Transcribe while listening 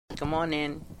Come on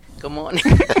in. Good morning.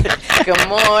 Good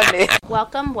morning.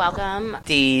 Welcome.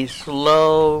 The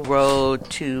slow road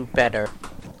to better.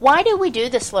 Why do we do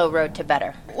the slow road to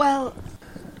better? Well,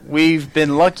 we've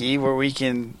been lucky where we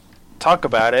can talk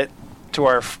about it to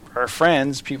our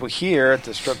friends, people here at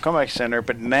the Stroke Comeback Center,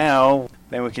 but now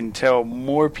then we can tell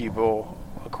more people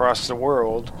across the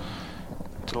world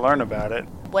to learn about it.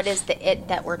 What is the it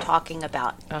that we're talking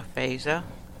about? Aphasia.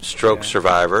 Stroke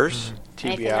survivors.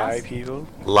 TBI people.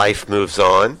 Life moves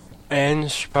on.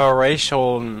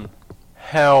 Inspiration.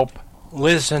 Help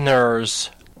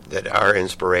listeners. That our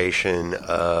inspiration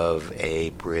of a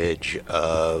bridge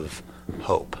of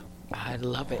hope. I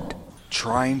love it.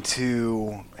 Trying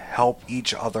to help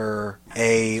each other,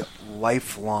 a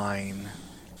lifeline.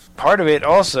 Part of it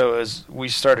also is we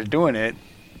started doing it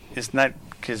is not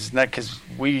because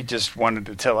we just wanted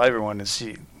to tell everyone to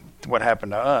see what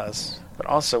happened to us, but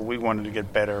also we wanted to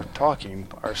get better talking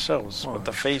ourselves with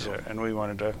aphasia, and we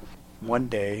wanted to one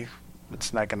day.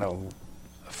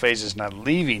 Aphasia's not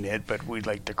leaving it, but we'd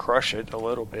like to crush it a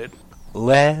little bit.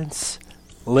 Let's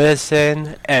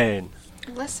listen in.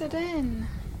 Listen in.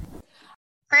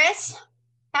 Chris,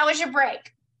 how was your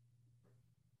break?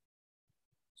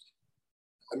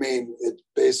 I mean, it's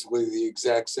basically the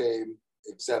exact same,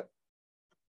 except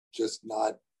just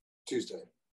not Tuesday.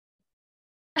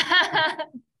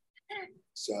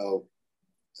 So,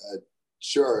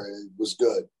 sure, it was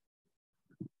good.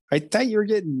 I thought you were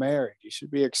getting married. You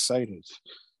should be excited.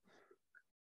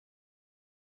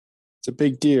 It's a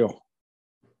big deal.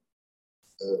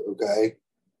 Okay,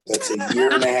 that's a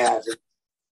year and a half.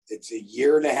 It's a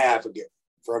year and a half again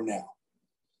from now.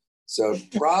 So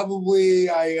probably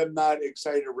I am not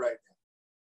excited right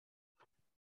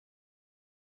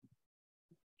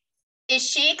now. Is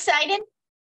she excited?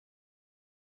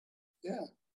 Yeah.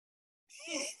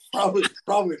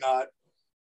 Probably not.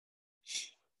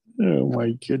 Oh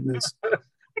my goodness.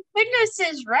 Goodness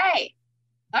is right.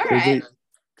 All Cricket, right.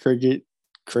 cricket.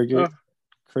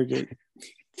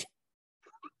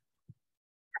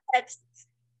 That's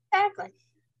exactly.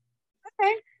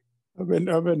 Okay. I've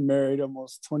been married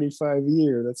almost 25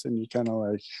 years. That's when you kind of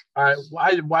like. All right,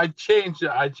 why change it?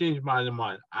 I changed my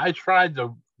mind. I tried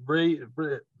to read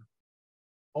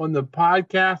on the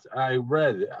podcast. I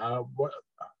read it. What?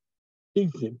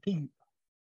 Pete.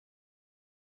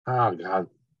 Oh God!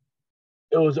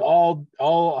 It was all.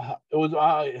 It was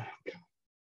all.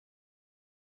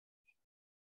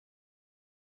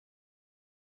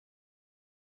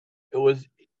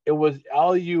 It was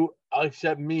all you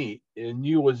except me, and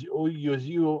you was you.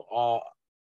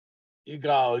 You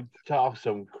gotta talk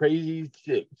some crazy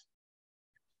shit.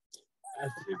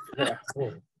 I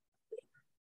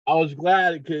was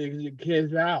glad it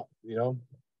came out, you know.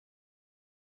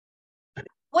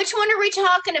 Which one are we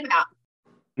talking about?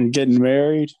 And getting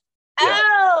married. Yeah.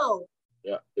 Oh.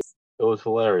 Yeah, it was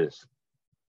hilarious.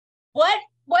 What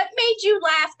made you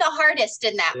laugh the hardest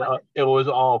in that one? It was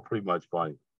all pretty much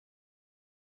funny.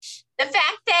 The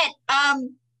fact that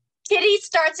Kitty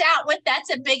starts out with "That's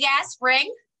a big ass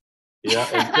ring." Yeah,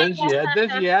 and then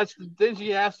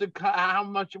she asked how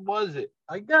much was it?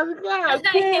 I got God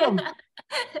damn.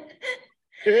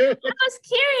 I was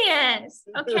curious.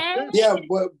 Okay. Yeah,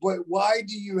 but why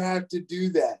do you have to do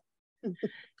that?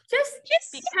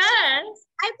 Just because.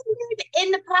 I believe in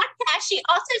the podcast, she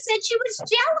also said she was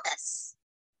jealous.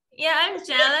 Yeah, I'm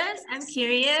jealous. I'm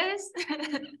curious.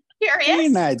 Curious. You're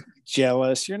not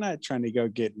jealous. You're not trying to go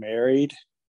get married.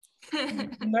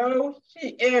 No,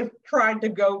 she is trying to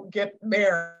go get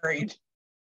married.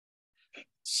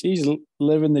 She's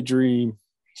living the dream.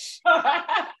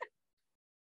 I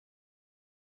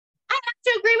have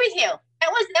to agree with you.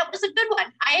 That was a good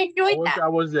one. I enjoyed that. I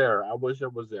was there. I wish I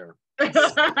was there. Do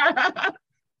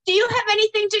you have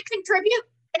anything to contribute?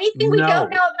 Anything we don't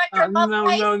know about your love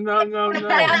life? No. Down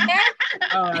there?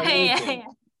 Okay.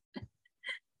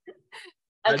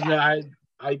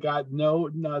 I got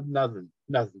nothing.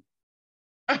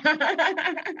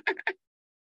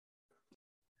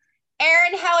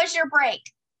 Aaron, how was your break?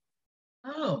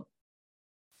 Oh,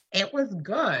 it was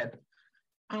good.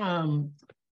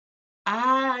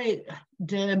 I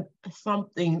did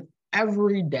something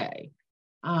every day.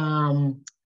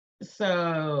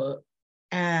 So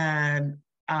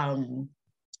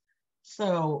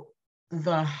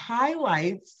the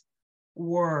highlights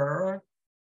were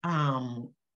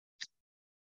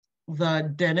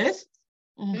the dentist.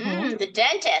 Mm-hmm. The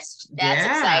dentist. That's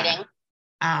exciting.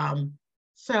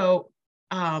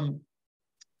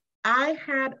 I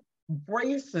had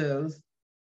braces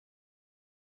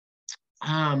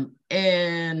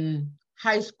in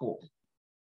high school.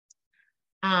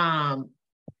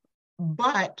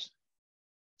 But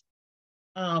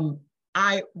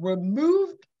I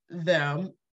removed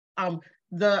them.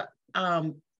 The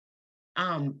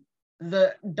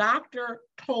doctor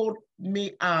told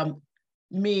me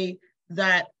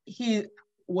that he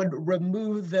would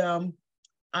remove them,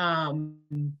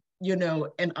 in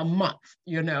a month,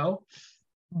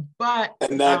 but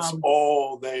and that's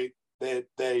all they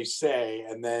say,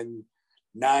 and then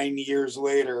 9 years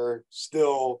later,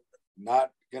 still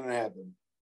not gonna happen.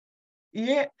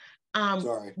 Yeah.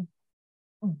 Sorry.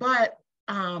 But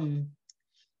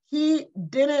he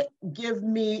didn't give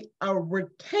me a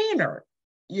retainer,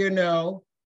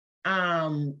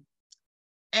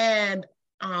 and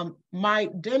my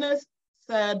dentist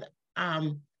said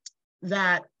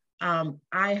that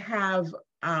I have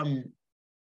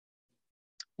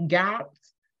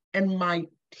gaps in my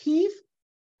teeth,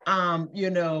 and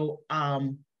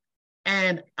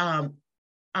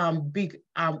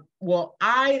well,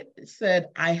 I said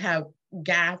I have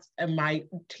gaps in my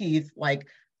teeth, like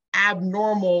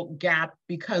abnormal gap,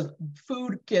 because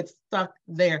food gets stuck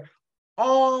there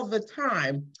all the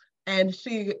time. And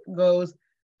she goes,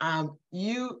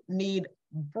 you need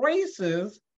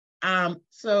braces.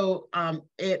 So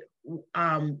it,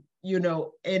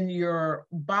 in your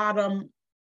bottom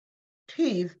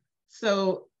teeth,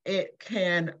 so it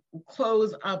can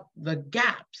close up the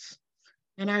gaps.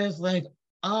 And I was like,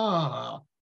 oh.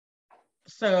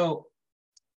 So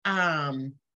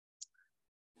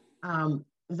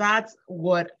that's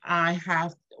what I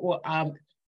have,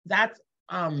 that's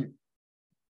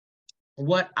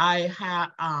what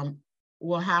I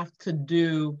will have to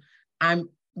do. I'm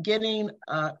getting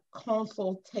a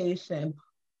consultation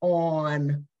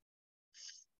on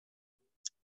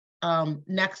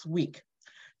next week.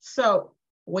 So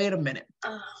wait a minute.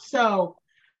 So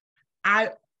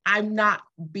I'm not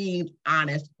being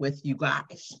honest with you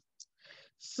guys.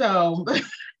 So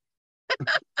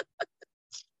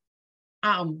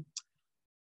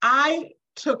I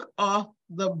took off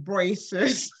the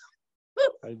braces.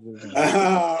 I did it.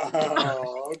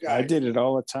 Oh, okay. I did it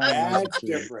all the time. That's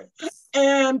different.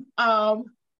 And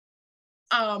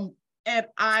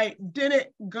I didn't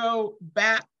go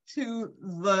back to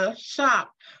the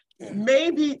shop.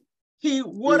 Maybe he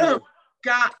would have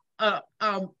got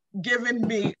given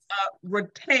me a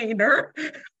retainer,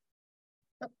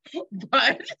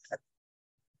 but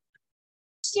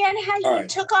understand how you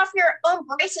took off your own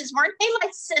braces. Weren't they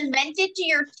like cemented to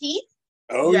your teeth?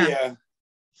 Oh yeah.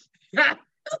 Look at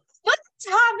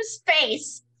Tom's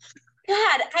face.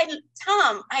 God,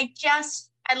 Tom, I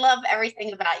love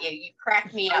everything about you. You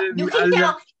crack me up. You can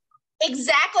tell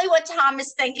exactly what Tom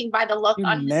is thinking by the look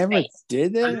on his face.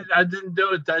 Did it? I didn't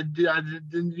do it. I didn't do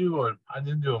it. I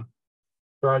didn't do them.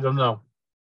 So I don't know.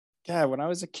 God, when I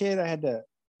was a kid, I had to,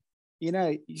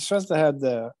 you're supposed to have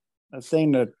the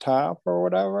thing at the top or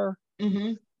whatever.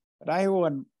 Mm-hmm. But it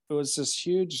was this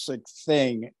huge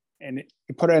thing, and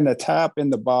you put it in the top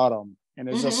and the bottom, and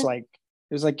it was just it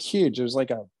was huge. It was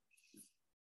like I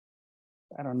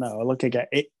don't know, it looked like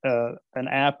an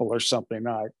apple or something.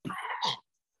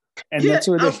 And that's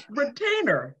what a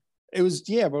retainer. It was,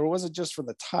 but it wasn't just for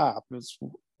the top. It was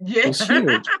huge.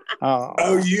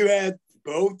 Oh, you had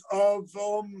both of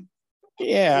them?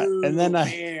 Yeah. Ooh, and then I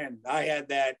had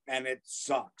that, and it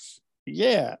sucks.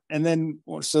 Yeah. And then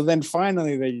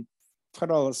finally they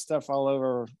put all the stuff all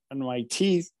over on my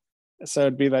teeth. So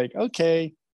it'd be like,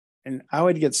 okay. And I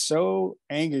would get so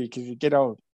angry because you get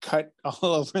all cut all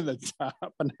over the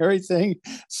top and everything.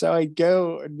 So I'd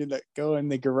go in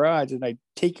the garage and I'd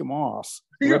take them off,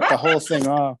 rip the whole thing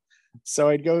off. So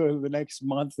I'd go the next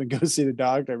month and go see the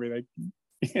doctor. I'd be like,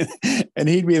 and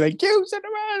he'd be like, "You said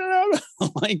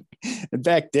like." And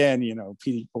back then,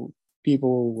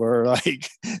 people were like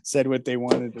said what they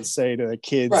wanted to say to the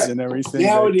kids and everything.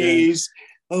 Nowadays,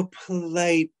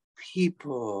 polite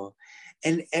people,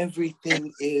 and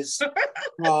everything is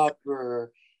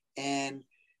proper, and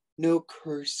no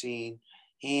cursing,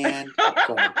 and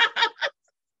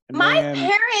my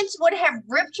parents would have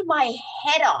ripped my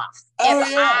head off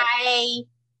if I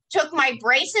took my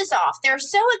braces off. They're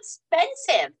so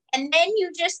expensive, and then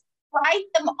you just pry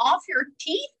them off your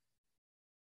teeth.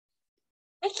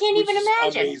 I can't even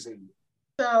imagine. Amazing.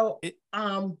 So it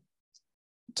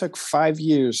took 5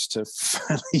 years to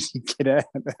finally get out.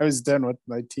 I was done with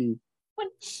my teeth. I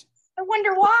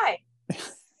wonder why.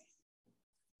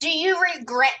 Do you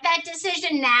regret that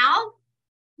decision now?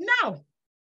 No.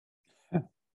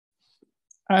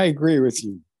 I agree with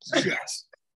you. Yes.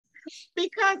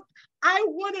 Because I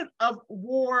wouldn't have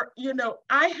wore,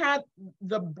 I had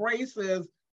the braces,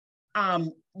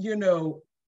 in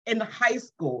high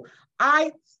school.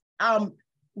 I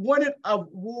wouldn't have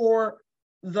wore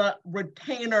the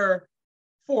retainer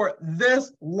for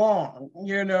this long,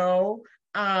 you know.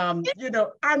 I'm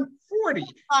 40,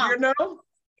 you know.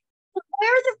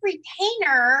 Wear the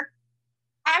retainer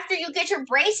after you get your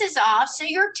braces off so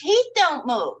your teeth don't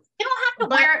move. You don't have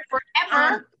to wear it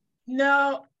forever.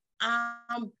 No,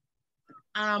 I'm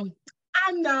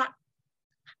not.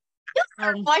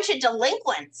 You're a bunch of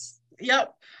delinquents.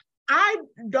 Yep. I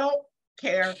don't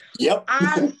care. Yep.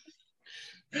 I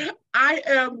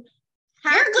am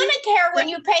happy. You're gonna care when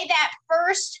you pay that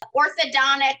first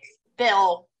orthodontic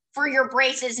bill for your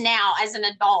braces now as an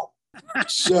adult.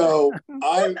 So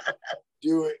I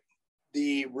do it.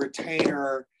 The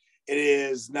retainer. It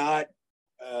is not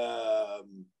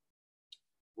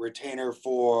retainer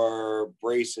for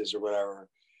braces or whatever,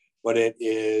 but it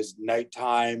is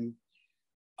nighttime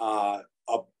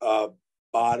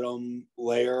bottom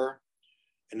layer.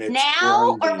 And it's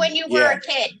now grinding. or when you were a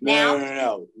kid? No,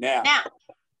 Now? no. Now.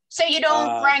 So you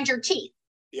don't grind your teeth?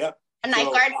 Yep. A night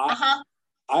guard?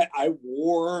 I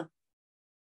wore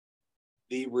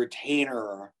the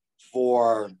retainer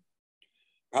for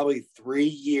probably 3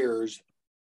 years,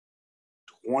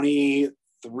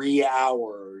 23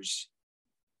 hours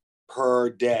per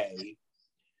day.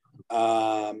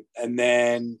 And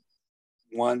then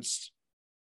once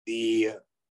the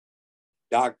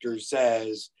doctor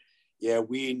says, yeah,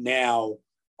 we now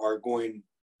are going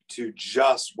to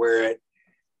just wear it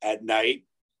at night.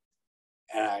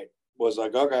 And I was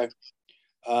like, okay.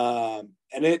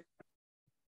 And it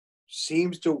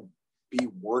seems to be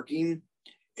working.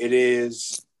 It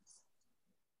is,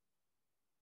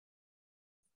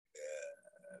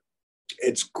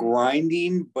 it's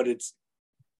grinding, but it's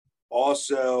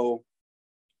also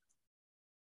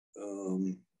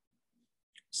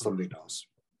something else.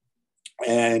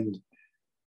 And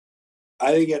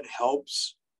I think it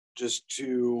helps just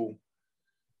to,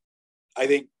 I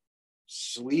think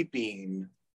sleeping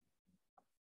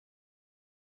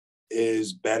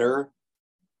is better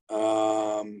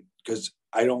because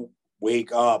I don't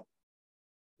wake up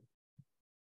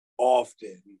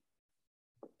often.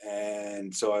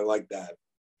 And so I like that.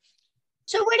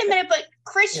 So wait a minute, but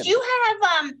Chris, you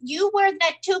have you wear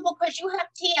that too because you have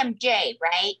TMJ,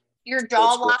 right? Your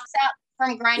jaw locks up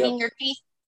from grinding your teeth.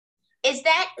 Is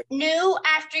that new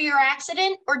after your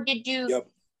accident, or did you? Yep.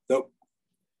 Nope.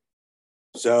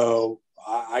 So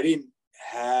I didn't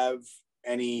have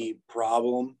any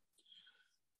problem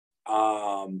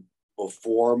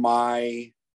before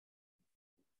my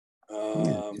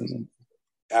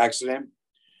accident,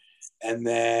 and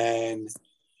then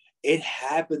it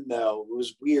happened though. It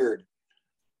was weird.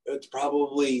 It's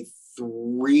probably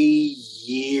 3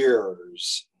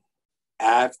 years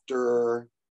after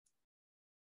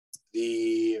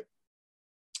the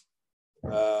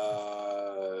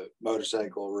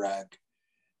motorcycle wreck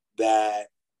that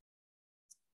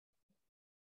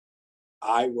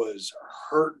I was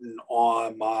hurting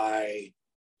on my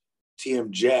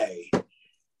TMJ, and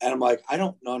I'm like, I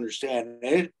don't understand.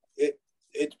 And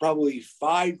it's probably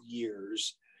 5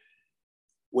 years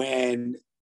when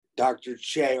Dr.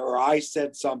 Che or I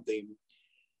said something,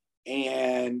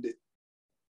 and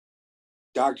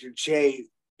Dr. Che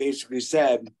basically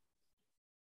said,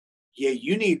 yeah,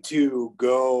 you need to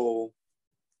go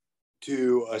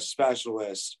to a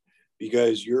specialist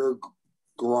because you're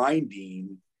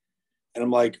grinding. And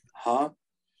I'm like, huh?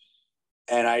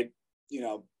 And I,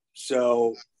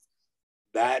 so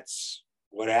that's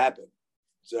what happened.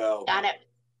 So got it.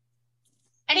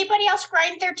 Anybody else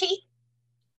grind their teeth?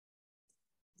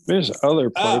 There's other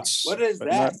parts. What is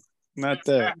that? Not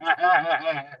that.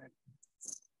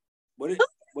 What is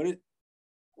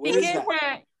Because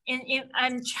that?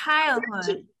 in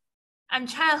childhood,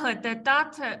 the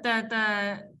doctor,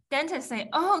 the dentist say,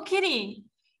 "Oh, Kitty,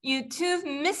 your tooth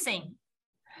missing,"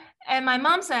 and my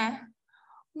mom said,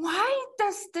 "Why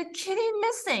does the kitty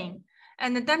missing?"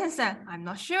 And the dentist said, "I'm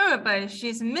not sure, but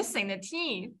she's missing the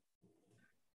teeth."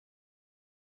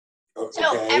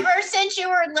 So ever since you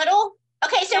were little?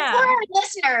 Okay, so for our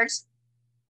listeners,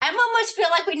 I almost feel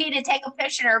like we need to take a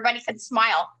picture and everybody can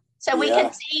smile so we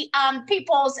can see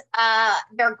people's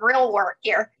their grill work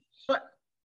here.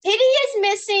 Kitty is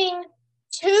missing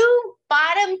 2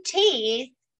 bottom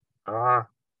teeth. Are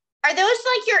those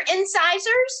like your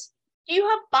incisors? Do you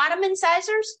have bottom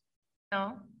incisors?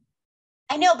 No.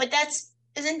 I know, but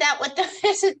isn't that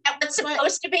what's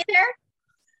supposed to be there?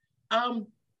 Oh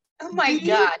my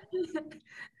God.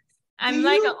 I'm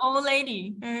like an old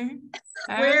lady.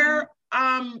 Where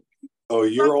oh,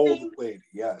 you're old lady,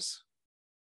 yes.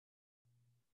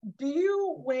 Do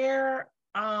you wear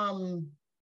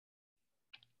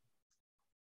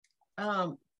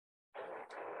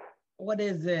what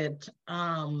is it?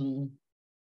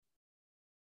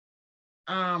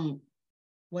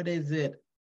 what is it?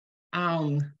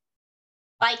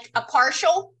 Like a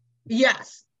partial?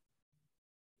 Yes.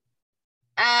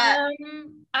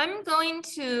 I'm going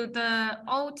to the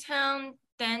Old Town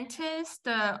dentist,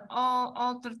 the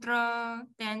ortho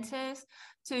dentist,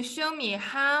 to show me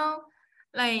how,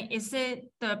 like, is it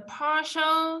the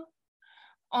partial,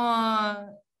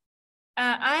 or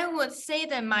I would say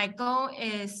that my goal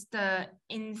is the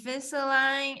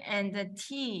Invisalign and the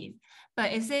teeth,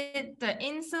 but is it the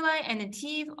Invisalign and the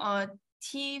teeth, or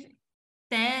teeth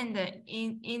then the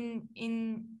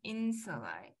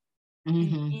Invisalign?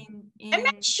 I'm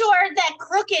not sure that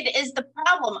crooked is the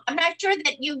problem. I'm not sure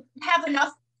that you have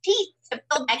enough teeth to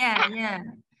fill that gap. Yeah.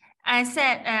 I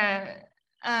said,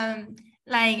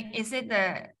 like, is it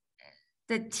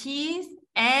the teeth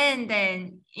and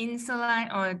then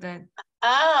Invisalign, or the?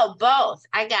 Oh, both.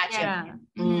 I got you. Yeah.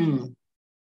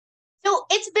 So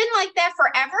it's been like that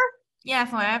forever? Yeah,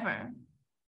 forever.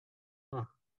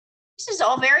 This is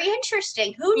all very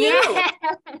interesting. Who knew? Yeah.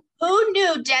 Who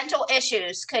knew dental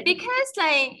issues could? Because,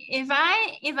 like, if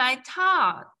I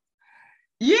talk,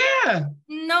 yeah,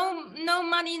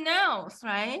 nobody knows,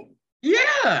 right?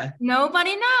 Yeah,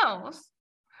 nobody knows.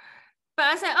 But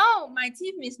I said, "Oh, my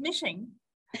teeth is missing."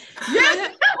 Yeah.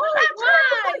 Oh,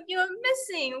 wow, you're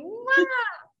missing. Wow.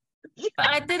 But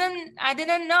I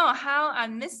didn't know how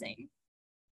I'm missing.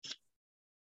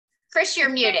 Chris, you're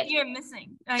muted. You're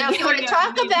missing. So if you want to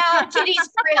talk about Kitty's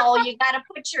grill, you got to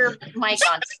put your mic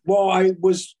on. Well, I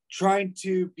was trying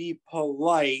to be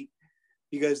polite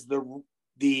because the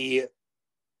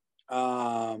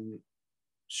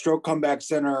Stroke Comeback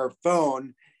Center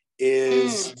phone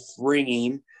is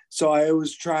ringing, so I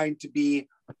was trying to be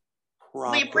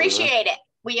proper. We appreciate it.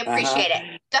 We appreciate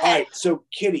it. Go ahead. All right, so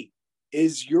Kitty,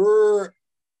 is your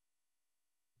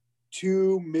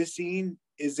two missing?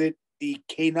 Is it the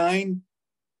canine?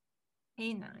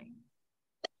 Canine.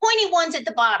 The pointy ones at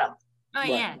the bottom. Oh, Right.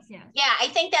 yes. Yeah, I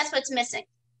think that's what's missing.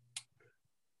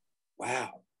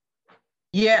 Wow.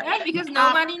 Yeah. Yeah, because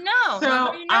nobody knows. so,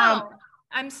 Nobody know.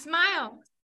 I'm smile.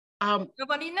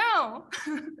 Nobody know.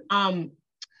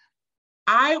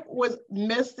 I was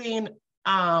missing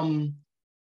a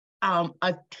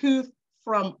tooth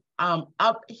from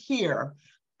up here.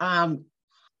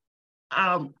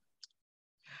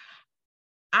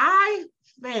 I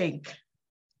think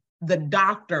the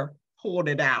doctor pulled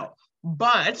it out,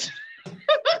 but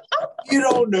you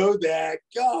don't know that.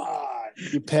 God.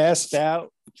 You passed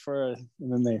out and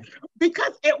then they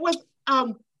because it was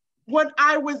when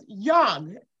I was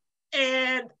young,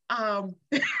 and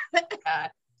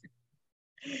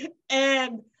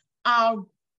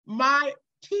my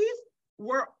teeth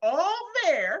were all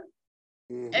there,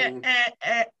 and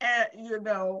you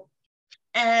know,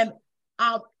 and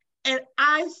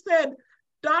I said,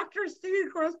 Dr.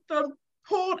 Segrist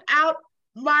pulled out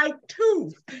my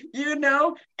tooth, you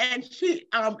know, and he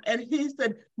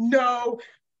said, no,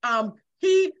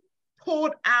 he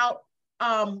pulled out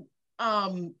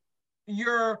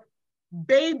your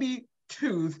baby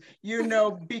tooth, you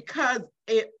know, because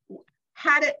it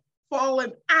hadn't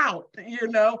fallen out, you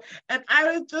know, and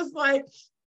I was just like,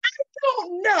 I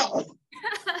don't know.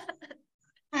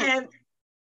 And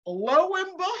lo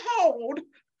and behold,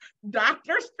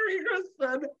 Dr.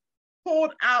 Stregerson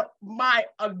pulled out my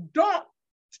adult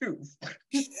tooth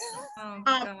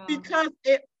because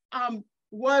it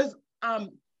was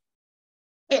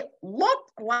it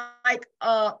looked like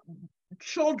a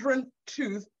children's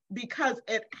tooth because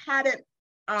it hadn't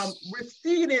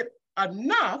receded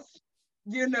enough,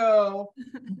 you know,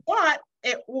 but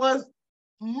it was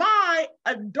my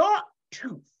adult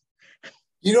tooth.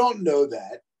 You don't know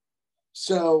that.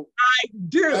 So I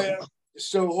do.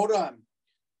 So hold on.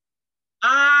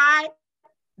 I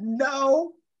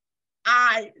know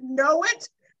it.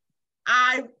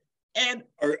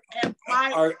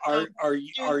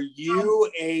 Are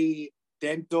you a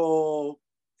dental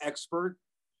expert?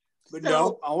 But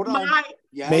no, hold on.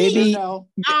 Yes maybe or no?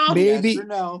 maybe Yes or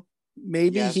no?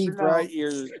 maybe Yes he or no? brought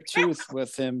your tooth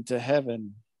with him to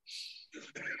heaven.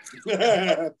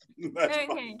 That's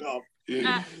Okay. fucked up.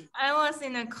 I was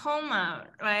in a coma,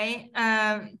 right?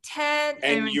 Ted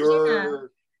And Regina.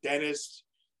 your dentist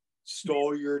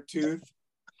stole your tooth?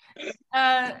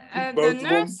 The Both of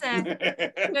nurse them?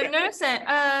 said,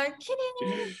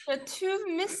 Kitty, the tooth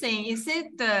missing. Is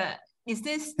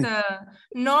this the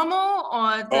normal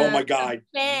or the Oh my God.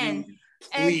 plan?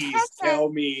 Please tell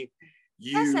me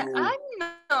you. I said, I'm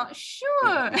not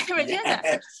sure. Regina said,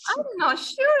 Yes. I'm not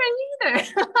sure either.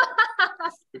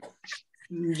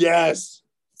 Yes.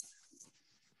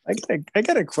 I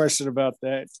got a question about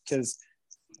that because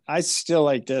I still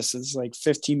like this. It's like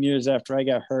 15 years after I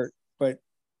got hurt. but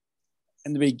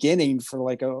in the beginning for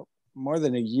like more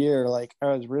than a year, like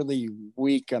I was really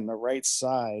weak on the right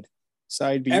side. So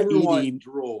I'd be Everyone eating.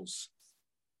 drools.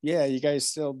 Yeah, you guys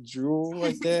still drool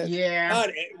like that? Yeah.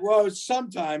 Well,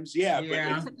 sometimes, yeah, but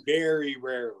it's very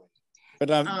rarely. But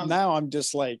now I'm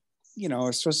just like,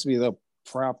 it's supposed to be the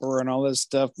proper and all this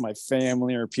stuff. My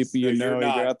family or people you go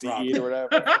out to eat or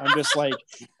whatever. I'm just like,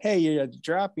 hey, you're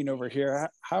dropping over here.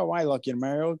 How am I looking? Am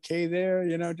I okay there?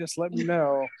 Just let me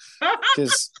know.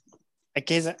 Because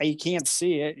you can't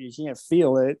see it, you can't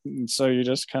feel it. And so you're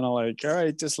just kind of like, all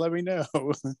right, just let me know.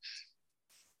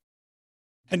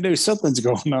 I knew something's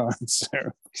going on. So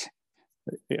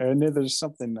I knew there's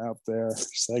something out there.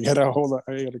 So I gotta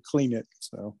clean it.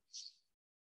 So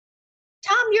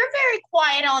Tom, you're very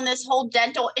quiet on this whole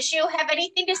dental issue. Have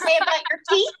anything to say about your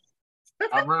teeth?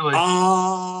 I'm really.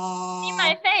 See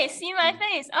my face. See my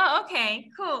face. Oh, okay.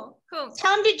 Cool.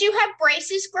 Tom, did you have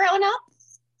braces growing up?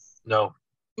 No.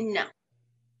 No.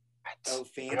 Oh,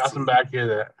 fancy. I got some back here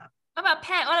that. What about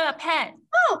Pat?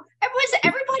 Oh,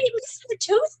 everybody missing a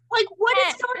tooth? Like, what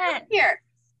is going on here?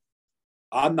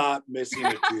 I'm not missing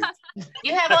a tooth.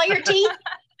 You have all your teeth?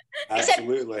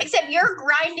 Absolutely. Except you're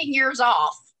grinding yours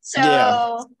off.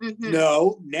 So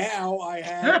No, now I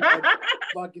have a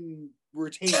fucking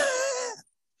routine.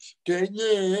 Would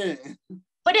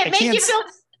it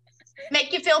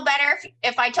make you feel better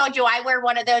if I told you I wear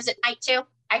one of those at night too?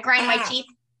 I grind my teeth.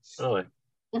 Really?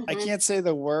 I can't say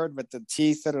the word, but the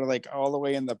teeth that are like all the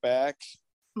way in the back.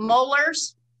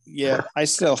 Molars? Yeah, I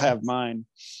still have mine.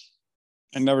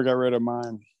 I never got rid of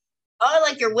mine. Oh,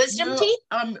 like your wisdom teeth?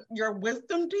 Your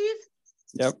wisdom teeth?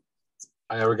 Yep.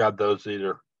 I never got those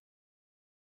either.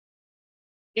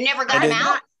 You never got them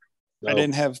out? I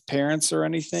didn't have parents or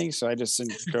anything, so I just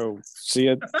didn't go see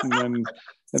it. And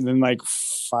then like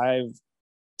 5-10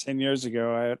 years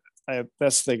ago, I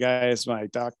that's the guy is my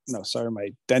my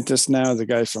dentist now, the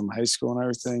guy from high school and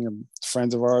everything, and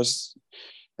friends of ours.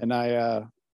 And I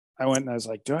went and I was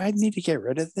like, do I need to get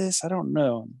rid of this? I don't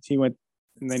know. He went,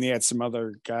 and then he had some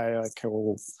other guy like a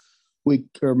week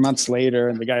or months later,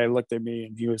 and the guy looked at me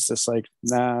and he was just like,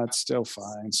 nah, it's still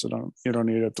fine. So you don't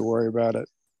need to worry about it.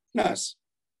 Nice.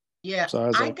 Yeah.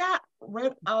 So I got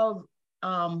rid of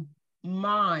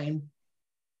mine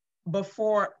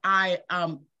before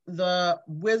the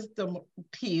wisdom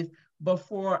teeth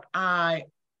before I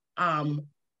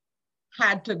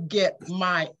had to get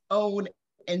my own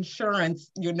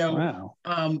insurance, Wow.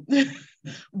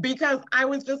 Because I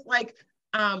was just like,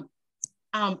 I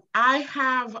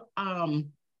have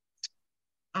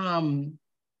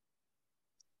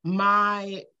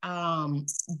my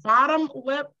bottom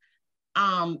lip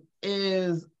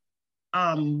is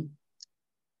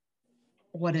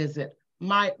what is it?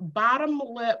 My bottom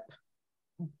lip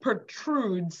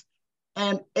protrudes,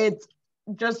 and it's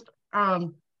just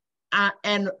and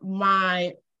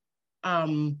my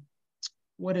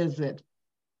what is it?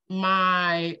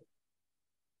 My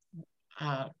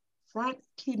front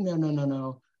teeth,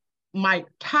 no. My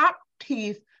top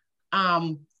teeth,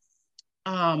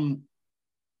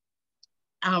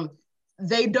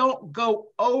 they don't go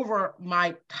over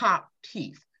my top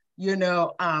teeth,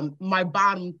 my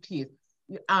bottom teeth.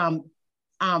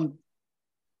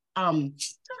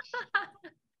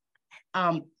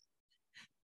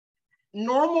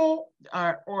 Normal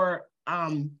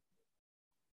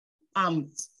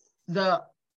the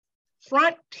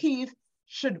front teeth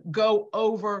should go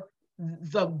over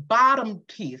the bottom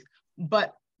teeth,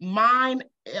 but mine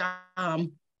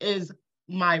is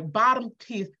my bottom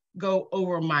teeth go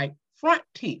over my front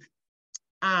teeth.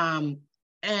 And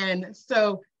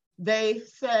so they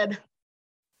said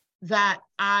that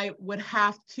I would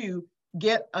have to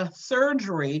get a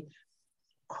surgery,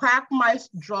 crack my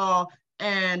jaw,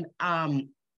 and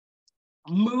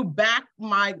move back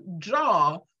my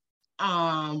jaw,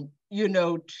 to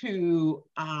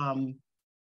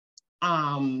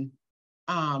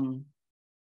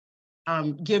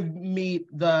give me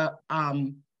the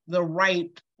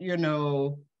right,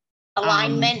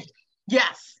 alignment.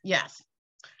 Yes.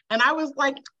 And I was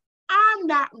like, I'm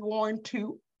not going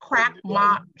to crack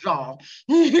my jaw,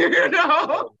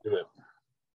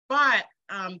 But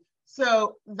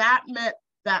so that meant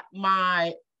that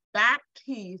my back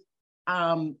teeth,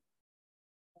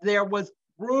 there was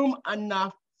room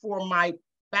enough for my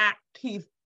back teeth,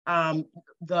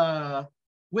 the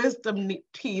wisdom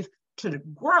teeth to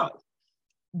grow.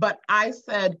 But I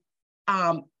said,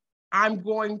 I'm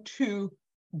going to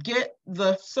get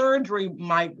the surgery,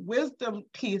 my wisdom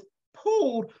teeth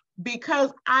pulled,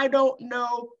 because I don't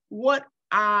know what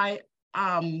I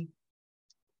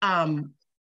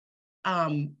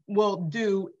will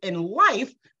do in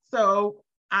life. So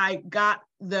I got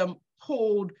them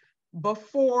pulled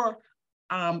before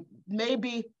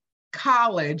maybe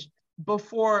college,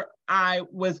 before I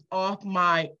was off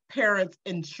my parents'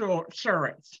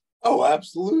 insurance. Oh,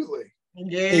 absolutely.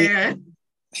 Yeah.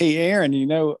 Hey, Aaron, you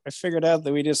know, I figured out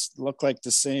that we just look like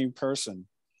the same person.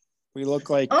 We look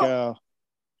like,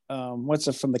 what's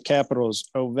it from the Capitals?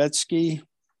 Ovechkin?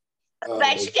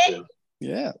 Ovechkin?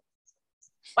 Yeah.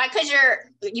 Why? Because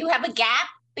you have a gap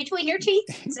between your teeth?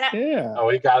 Yeah. Oh,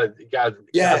 he got it.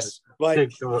 Yes, but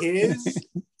his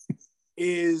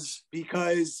is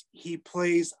because he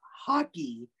plays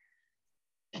hockey.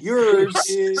 Yours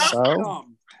is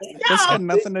dumb. This had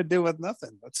nothing to do with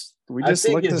nothing. We just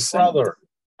look the same. Brother.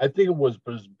 I think it was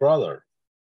his brother.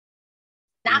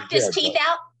 Knocked his teeth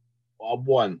out?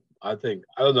 One, I think.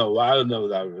 I don't know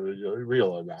if that was real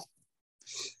or not.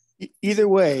 Either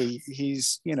way,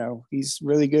 he's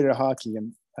really good at hockey,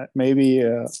 and maybe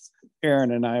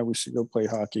Aaron and we should go play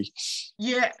hockey.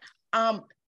 Yeah,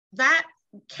 that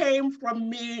came from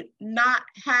me not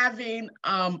having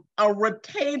a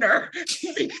retainer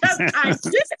because I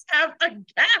didn't have a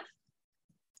gap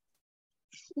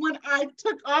when I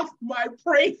took off my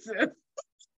braces.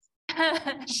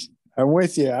 I'm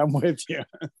with you.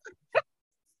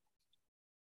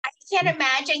 I can't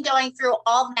imagine going through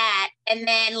all that and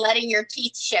then letting your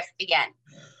teeth shift again.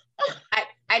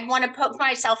 I'd want to poke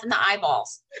myself in the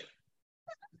eyeballs.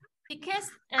 Because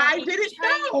I didn't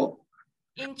know.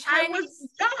 In Chinese,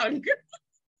 I was young.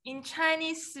 In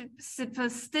Chinese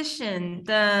superstition,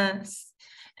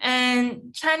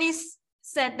 Chinese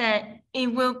said that it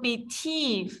will be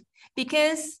teeth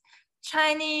because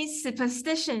Chinese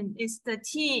superstition is the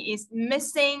teeth is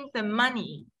missing the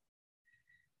money.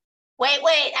 Wait,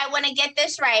 I want to get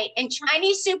this right. In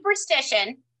Chinese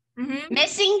superstition,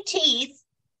 missing teeth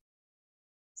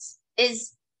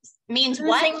means missing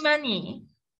what? Missing money.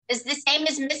 Is the same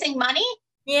as missing money?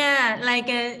 Yeah, like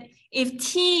if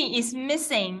teeth is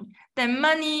missing, then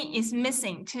money is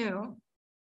missing too.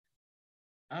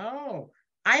 Oh,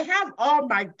 I have all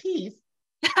my teeth.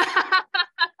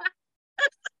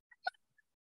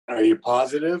 Are you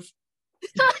positive?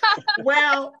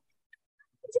 Well,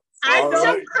 I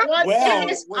don't want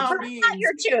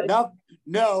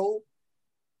No.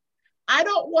 I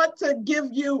don't want to give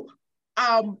you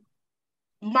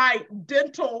my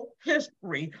dental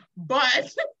history,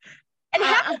 but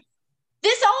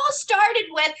this all started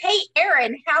with, "Hey,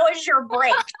 Aaron, how is your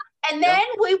break?" And then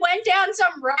we went down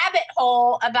some rabbit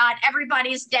hole about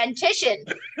everybody's dentition.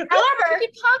 However, we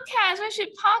should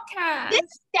podcast. This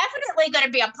is definitely going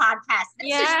to be a podcast.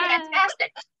 This is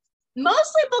fantastic.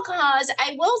 Mostly because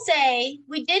I will say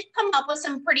we did come up with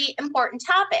some pretty important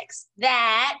topics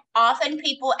that often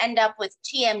people end up with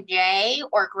TMJ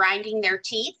or grinding their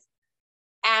teeth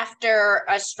after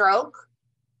a stroke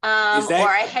or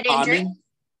a head injury.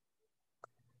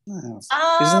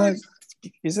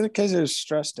 Isn't it because you're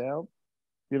stressed out?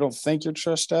 You don't think you're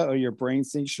stressed out, or your brain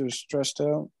thinks you're stressed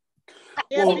out?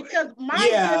 Yeah, because my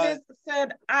dentist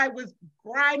said I was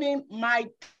grinding my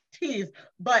teeth,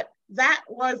 but that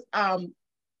was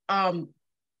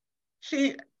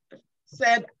she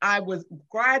said I was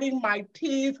grinding my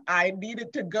teeth. I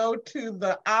needed to go to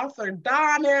the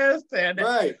orthodontist, and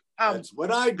that's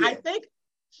what I did. I think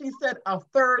she said a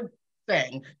third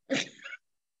thing.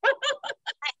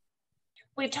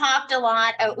 We talked a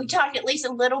lot. We talked at least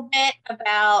a little bit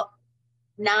about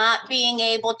not being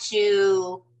able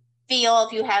to feel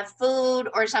if you have food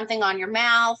or something on your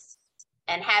mouth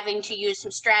and having to use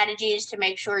some strategies to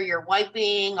make sure you're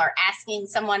wiping or asking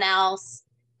someone else.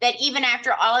 That even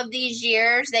after all of these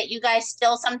years that you guys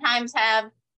still sometimes have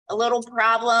a little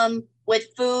problem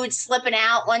with food slipping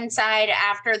out one side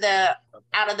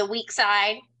out of the weak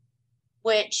side,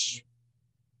 which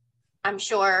I'm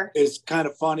sure is kind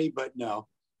of funny, but no.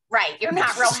 Right, you're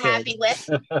not real happy with.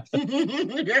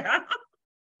 Yeah.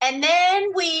 And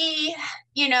then we,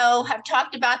 have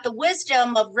talked about the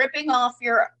wisdom of ripping off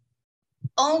your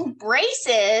own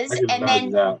braces and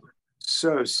then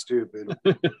so stupid.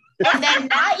 And then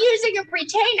not using a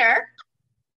retainer.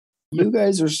 You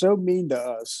guys are so mean to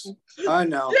us. I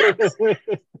know. And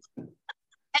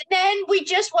then we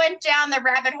just went down the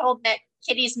rabbit hole that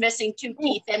Kitty's missing 2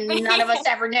 teeth and none of us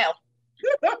ever knew.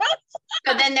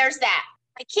 So then there's that.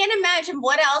 I can't imagine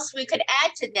what else we could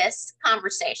add to this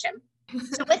conversation.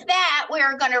 So with that, we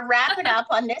are going to wrap it up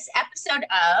on this episode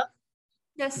of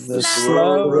The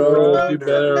Slow Road to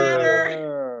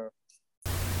Better.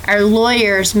 Our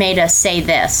lawyers made us say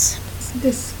this.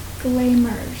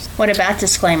 Disclaimers. What about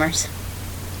disclaimers?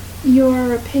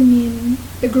 Your opinion,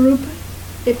 the group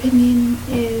opinion,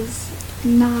 is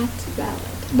not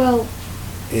valid. Well,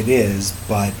 it is,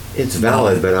 but It's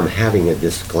valid, but I'm having a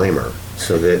disclaimer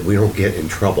so that we don't get in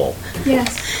trouble.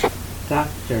 Yes.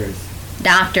 Doctors.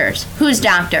 Doctors. Who's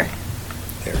doctor?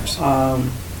 Theirs.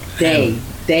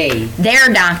 They.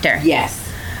 Their doctor. Yes.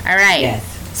 All right.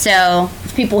 Yes. So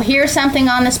if people hear something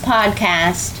on this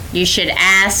podcast, you should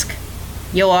ask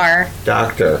your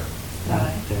Doctor.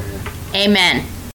 Doctor. Amen.